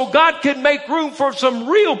so God can make room for some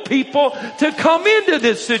real people to come into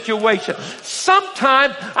this situation.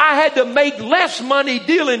 Sometimes I had to make less money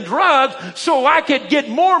dealing drugs so I could get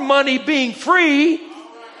more money being free.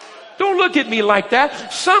 Don't look at me like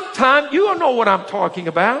that. Sometimes you don't know what I'm talking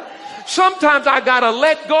about. Sometimes I got to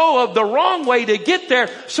let go of the wrong way to get there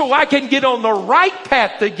so I can get on the right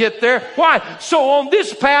path to get there. Why? So on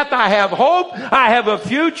this path I have hope. I have a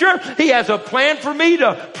future. He has a plan for me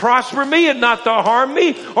to prosper me and not to harm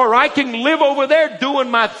me. Or I can live over there doing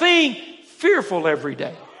my thing, fearful every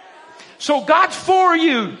day. So God's for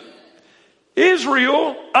you.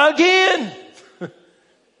 Israel, again,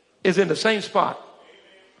 is in the same spot.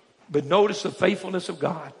 But notice the faithfulness of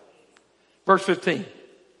God. Verse 15.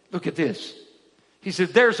 Look at this. He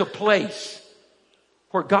says, there's a place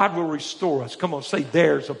where God will restore us. Come on, say,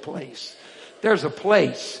 there's a place. There's a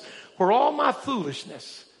place where all my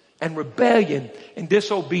foolishness and rebellion and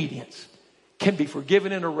disobedience can be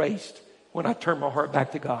forgiven and erased when I turn my heart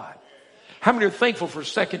back to God. How many are thankful for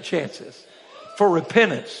second chances, for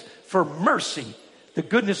repentance, for mercy, the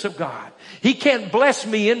goodness of God? He can't bless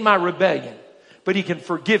me in my rebellion, but he can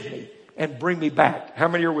forgive me and bring me back. How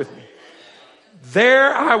many are with me?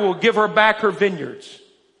 There I will give her back her vineyards.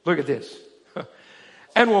 Look at this.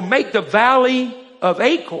 And will make the valley of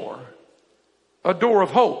Achor a door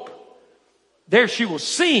of hope. There she will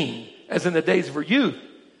sing as in the days of her youth,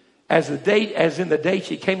 as in the day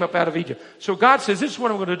she came up out of Egypt. So God says, this is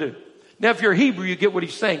what I'm going to do. Now, if you're a Hebrew, you get what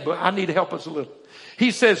he's saying, but I need to help us a little.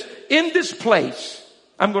 He says, in this place,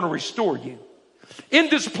 I'm going to restore you. In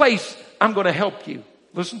this place, I'm going to help you.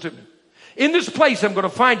 Listen to me. In this place, I'm going to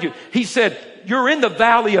find you. He said, you're in the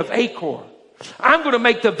valley of Achor. I'm going to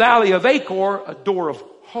make the valley of Achor a door of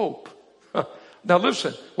hope. Now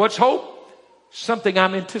listen, what's hope? Something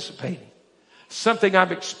I'm anticipating. Something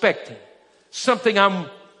I'm expecting. Something I'm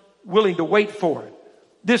willing to wait for.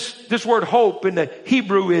 This word hope in the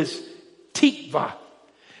Hebrew is tikva.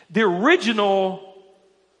 The original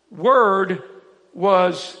word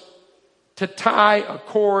was to tie a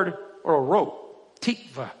cord or a rope.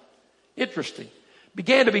 Tikva. Interesting.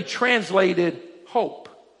 Began to be translated hope.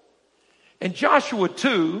 In Joshua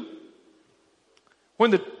 2,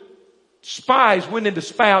 when the spies went in to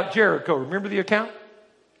spy out Jericho, remember the account?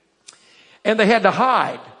 And they had to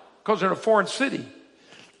hide because they're in a foreign city.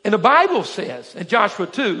 And the Bible says in Joshua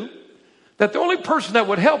 2 that the only person that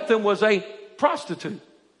would help them was a prostitute.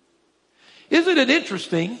 Isn't it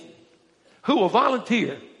interesting who will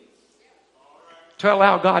volunteer to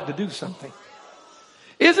allow God to do something?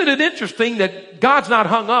 Isn't it interesting that God's not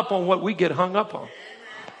hung up on what we get hung up on?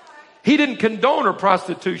 He didn't condone her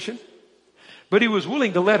prostitution, but he was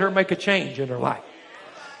willing to let her make a change in her life.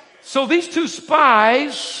 So these two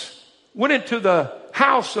spies went into the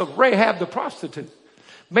house of Rahab the prostitute.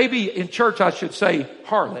 Maybe in church I should say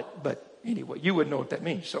harlot, but anyway, you wouldn't know what that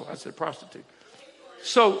means, so I said prostitute.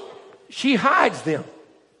 So she hides them.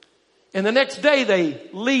 And the next day they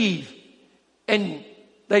leave and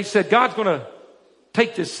they said, God's going to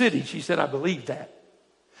take this city. She said, I believe that.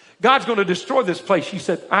 God's going to destroy this place. She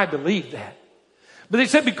said, I believe that. But they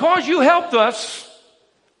said, because you helped us,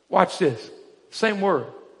 watch this, same word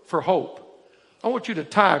for hope. I want you to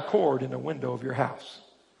tie a cord in the window of your house.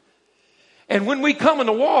 And when we come and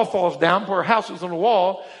the wall falls down, for our house is on the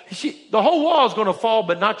wall, the whole wall is going to fall,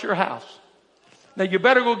 but not your house. Now you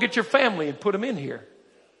better go get your family and put them in here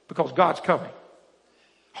because God's coming.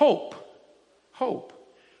 Hope. Hope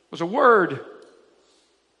was a word,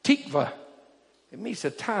 tikva. It means to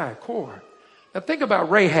tie a cord. Now think about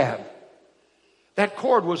Rahab. That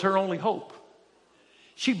cord was her only hope.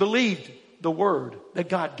 She believed the word that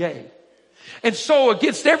God gave. And so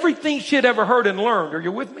against everything she had ever heard and learned, are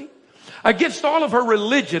you with me? Against all of her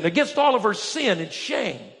religion, against all of her sin and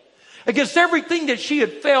shame, against everything that she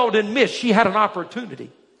had failed and missed, she had an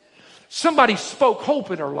opportunity. Somebody spoke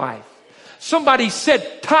hope in her life. Somebody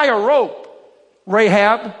said, tie a rope,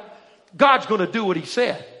 Rahab. God's going to do what he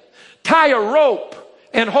said. Tie a rope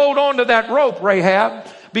and hold on to that rope, Rahab,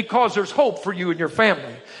 because there's hope for you and your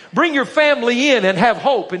family. Bring your family in and have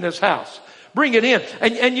hope in this house. Bring it in.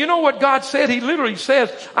 And you know what God said? He literally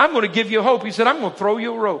says, I'm going to give you hope. He said, I'm going to throw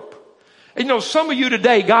you a rope. And you know, some of you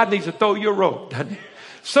today, God needs to throw you a rope, doesn't he?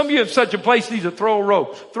 Some of you in such a place needs to throw a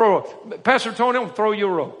rope. Pastor Tony, I'm going to throw you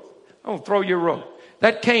a rope. I'm going to throw you a rope.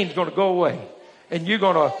 That cane's going to go away. And you're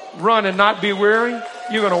going to run and not be weary.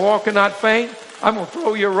 You're going to walk and not faint. I'm going to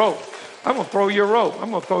throw you a rope. I'm going to throw you a rope.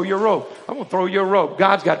 I'm going to throw you a rope. I'm going to throw you a rope.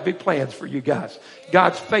 God's got big plans for you guys.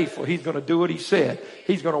 God's faithful. He's going to do what he said.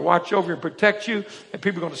 He's going to watch over you and protect you. And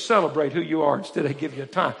people are going to celebrate who you are instead of give you a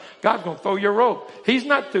time. God's going to throw you a rope. He's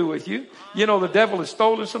not through with you. You know, the devil has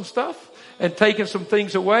stolen some stuff and taken some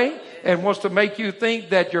things away and wants to make you think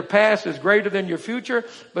that your past is greater than your future.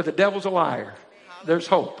 But the devil's a liar. There's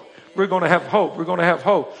hope. We're going to have hope. We're going to have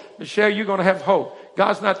hope. Michelle, you're going to have hope.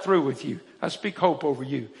 God's not through with you. I speak hope over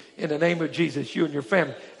you in the name of Jesus, you and your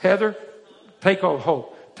family. Heather, take on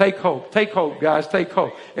hope. Take hope. Take hope, guys. Take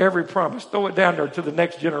hope. Every promise. Throw it down there to the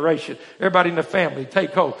next generation. Everybody in the family,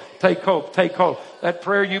 take hope. Take hope. Take hope. That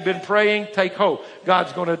prayer you've been praying, take hope.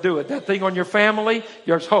 God's going to do it. That thing on your family,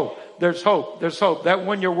 there's hope. There's hope. There's hope. That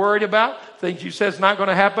one you're worried about, things you said is not going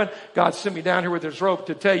to happen, God sent me down here with his rope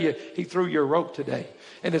to tell you he threw your rope today.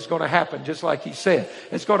 And it's going to happen just like he said.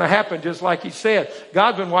 It's going to happen just like he said.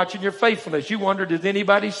 God's been watching your faithfulness. You wondered, did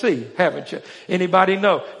anybody see? Haven't you? Anybody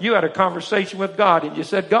know? You had a conversation with God and you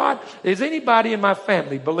said, God, is anybody in my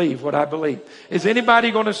family believe what I believe? Is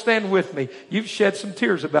anybody going to stand with me? You've shed some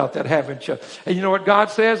tears about that, haven't you? And you know what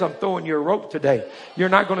God says? I'm throwing you a rope today. You're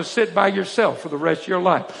not going to sit by yourself for the rest of your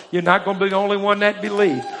life. You're not not going to be the only one that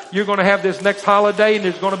believes. You're going to have this next holiday and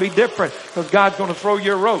it's going to be different because God's going to throw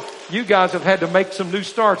you a rope. You guys have had to make some new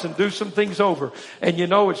starts and do some things over. And you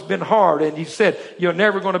know it's been hard. And he said, you're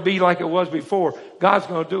never going to be like it was before. God's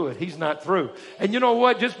going to do it. He's not through. And you know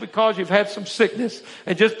what? Just because you've had some sickness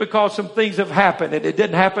and just because some things have happened and it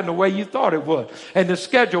didn't happen the way you thought it would and the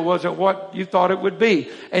schedule wasn't what you thought it would be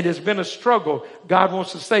and it's been a struggle, God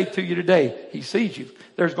wants to say to you today, he sees you.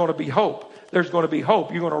 There's going to be hope. There's going to be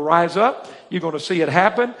hope. You're going to rise up. You're going to see it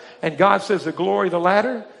happen. And God says the glory of the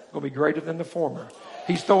latter is going to be greater than the former.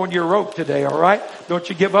 He's throwing you a rope today, all right? Don't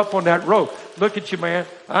you give up on that rope. Look at you, man.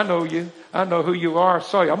 I know you. I know who you are.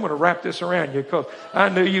 Sorry, I'm going to wrap this around you because I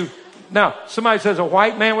knew you. Now, somebody says a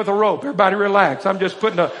white man with a rope. Everybody relax. I'm just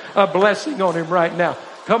putting a blessing on him right now.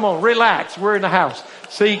 Come on, relax. We're in the house.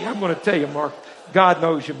 See, I'm going to tell you, Mark, God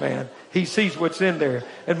knows you, man. He sees what's in there.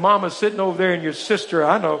 And mama's sitting over there and your sister,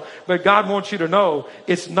 I know. But God wants you to know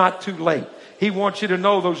it's not too late. He wants you to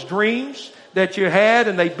know those dreams that you had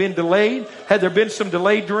and they've been delayed. Had there been some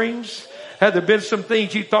delayed dreams? Had there been some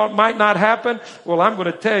things you thought might not happen? Well, I'm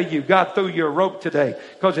going to tell you, God threw you a rope today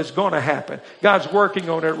because it's going to happen. God's working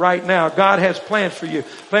on it right now. God has plans for you,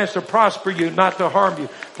 plans to prosper you, not to harm you,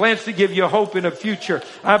 plans to give you hope in the future.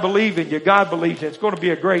 I believe in you. God believes in you. It's going to be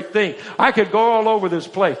a great thing. I could go all over this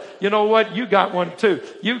place. You know what? You got one too.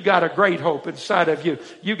 You got a great hope inside of you.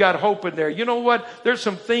 You got hope in there. You know what? There's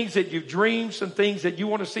some things that you've dreamed, some things that you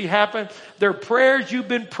want to see happen. They're prayers you've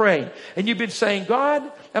been praying and you've been saying, God,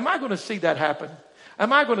 am I going to see that happen?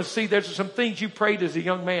 Am I going to see there's some things you prayed as a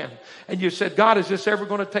young man and you said, God, is this ever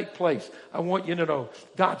going to take place? I want you to know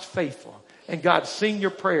God's faithful and God's seen your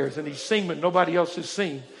prayers and he's seen what nobody else has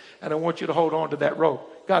seen. And I want you to hold on to that rope.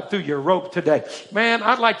 God threw your rope today. Man,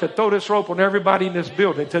 I'd like to throw this rope on everybody in this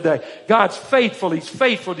building today. God's faithful. He's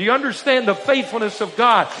faithful. Do you understand the faithfulness of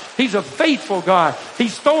God? He's a faithful God.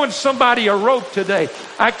 He's throwing somebody a rope today.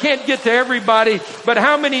 I can't get to everybody, but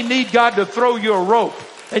how many need God to throw you a rope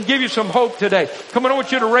and give you some hope today? Come on, I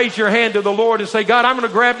want you to raise your hand to the Lord and say, God, I'm going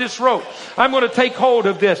to grab this rope. I'm going to take hold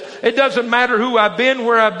of this. It doesn't matter who I've been,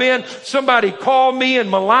 where I've been. Somebody called me and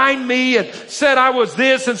maligned me and said I was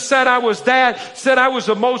this and said I was that, said I was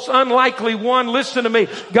the most unlikely one. Listen to me.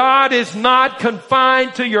 God is not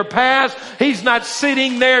confined to your past. He's not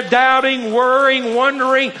sitting there doubting, worrying,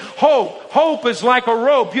 wondering. Hope is like a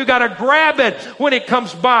rope. You got to grab it when it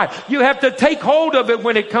comes by. You have to take hold of it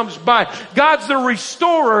when it comes by. God's the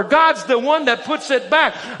restorer. God's the one that puts it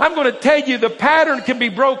back. I'm going to tell you the pattern can be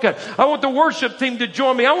broken. I want the worship team to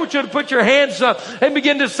join me. I want you to put your hands up and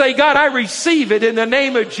begin to say, God, I receive it in the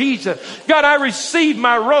name of Jesus. God, I receive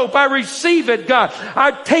my rope. I receive it, God.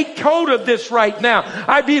 I take hold of this right now.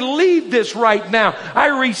 I believe this right now.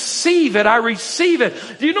 I receive it. I receive it.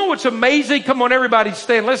 Do you know what's amazing? Come on, everybody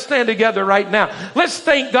stand. Let's stand together right now. Let's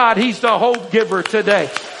thank God he's the hope giver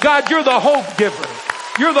today. God, you're the hope giver.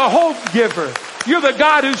 You're the hope giver. You're the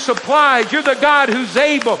God who supplies. You're the God who's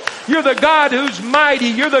able. You're the God who's mighty.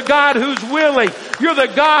 You're the God who's willing. You're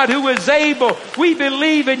the God who is able. We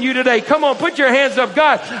believe in you today. Come on, put your hands up.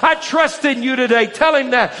 God, I trust in you today. Tell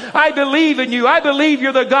him that. I believe in you. I believe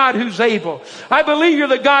you're the God who's able. I believe you're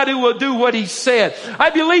the God who will do what he said. I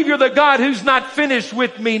believe you're the God who's not finished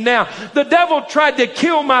with me now. The devil tried to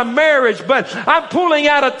kill my marriage, but I'm pulling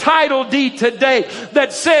out a title deed today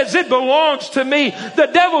that says it belongs to me. The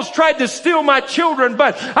devil's tried to steal my children,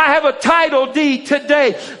 but I have a title deed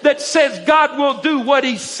today that says God will do what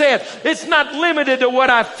he said. It's not limited to what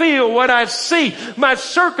I feel, what I see, my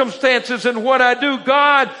circumstances and what I do.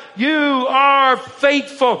 God, you are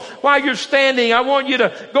faithful. While you're standing, I want you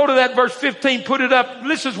to go to that verse 15, put it up.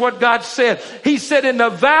 This is what God said. He said, in the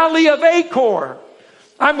valley of Achor,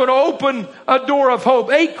 I'm going to open a door of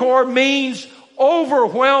hope. Achor means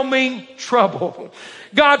overwhelming trouble.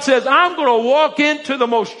 God says, I'm going to walk into the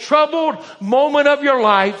most troubled moment of your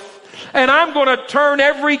life. And I'm going to turn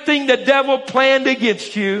everything the devil planned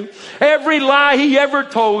against you, every lie he ever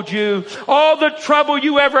told you, all the trouble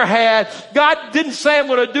you ever had. God didn't say I'm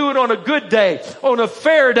going to do it on a good day, on a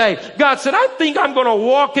fair day. God said, I think I'm going to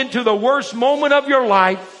walk into the worst moment of your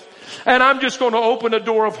life. And I'm just going to open a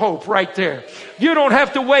door of hope right there. You don't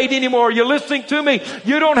have to wait anymore. You're listening to me.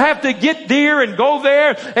 You don't have to get there and go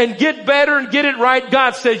there and get better and get it right.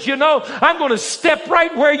 God says, you know, I'm going to step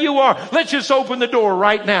right where you are. Let's just open the door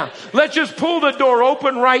right now. Let's just pull the door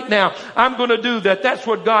open right now. I'm going to do that. That's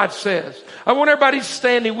what God says. I want everybody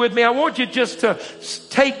standing with me. I want you just to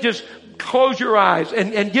just close your eyes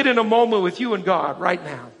and get in a moment with you and God right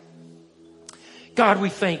now. God, we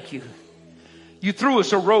thank you. You threw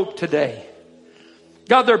us a rope today.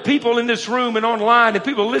 God, there are people in this room and online and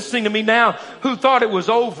people listening to me now who thought it was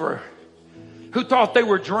over. who thought they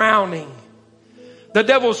were drowning. The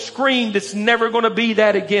devil screamed, it's never going to be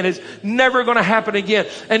that again. It's never going to happen again.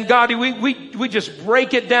 And God, we just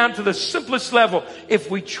break it down to the simplest level. If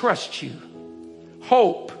we trust you,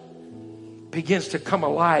 hope begins to come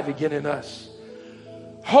alive again in us.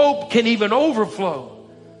 Hope can even overflow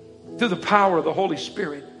through the power of the Holy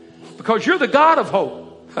Spirit, because you're the God of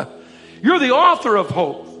hope. You're the author of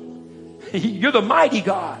hope. You're the mighty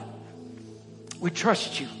God. We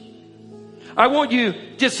trust you. I want you,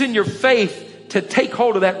 just in your faith, to take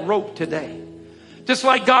hold of that rope today. Just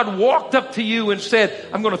like God walked up to you and said,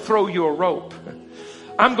 I'm going to throw you a rope.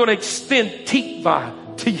 I'm going to extend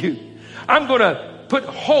tikva to you. I'm going to put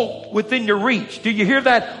hope within your reach. Do you hear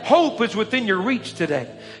that? Hope is within your reach today.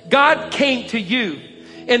 God came to you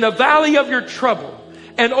in the valley of your trouble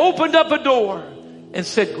and opened up a door and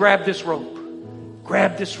said, grab this rope.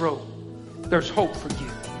 Grab this rope. There's hope for you.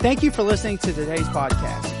 Thank you for listening to today's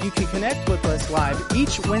podcast. You can connect with us live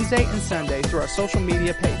each Wednesday and Sunday through our social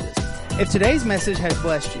media pages. If today's message has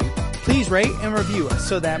blessed you, please rate and review us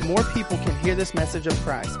so that more people can hear this message of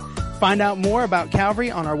Christ. Find out more about Calvary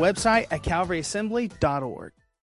on our website at calvaryassembly.org.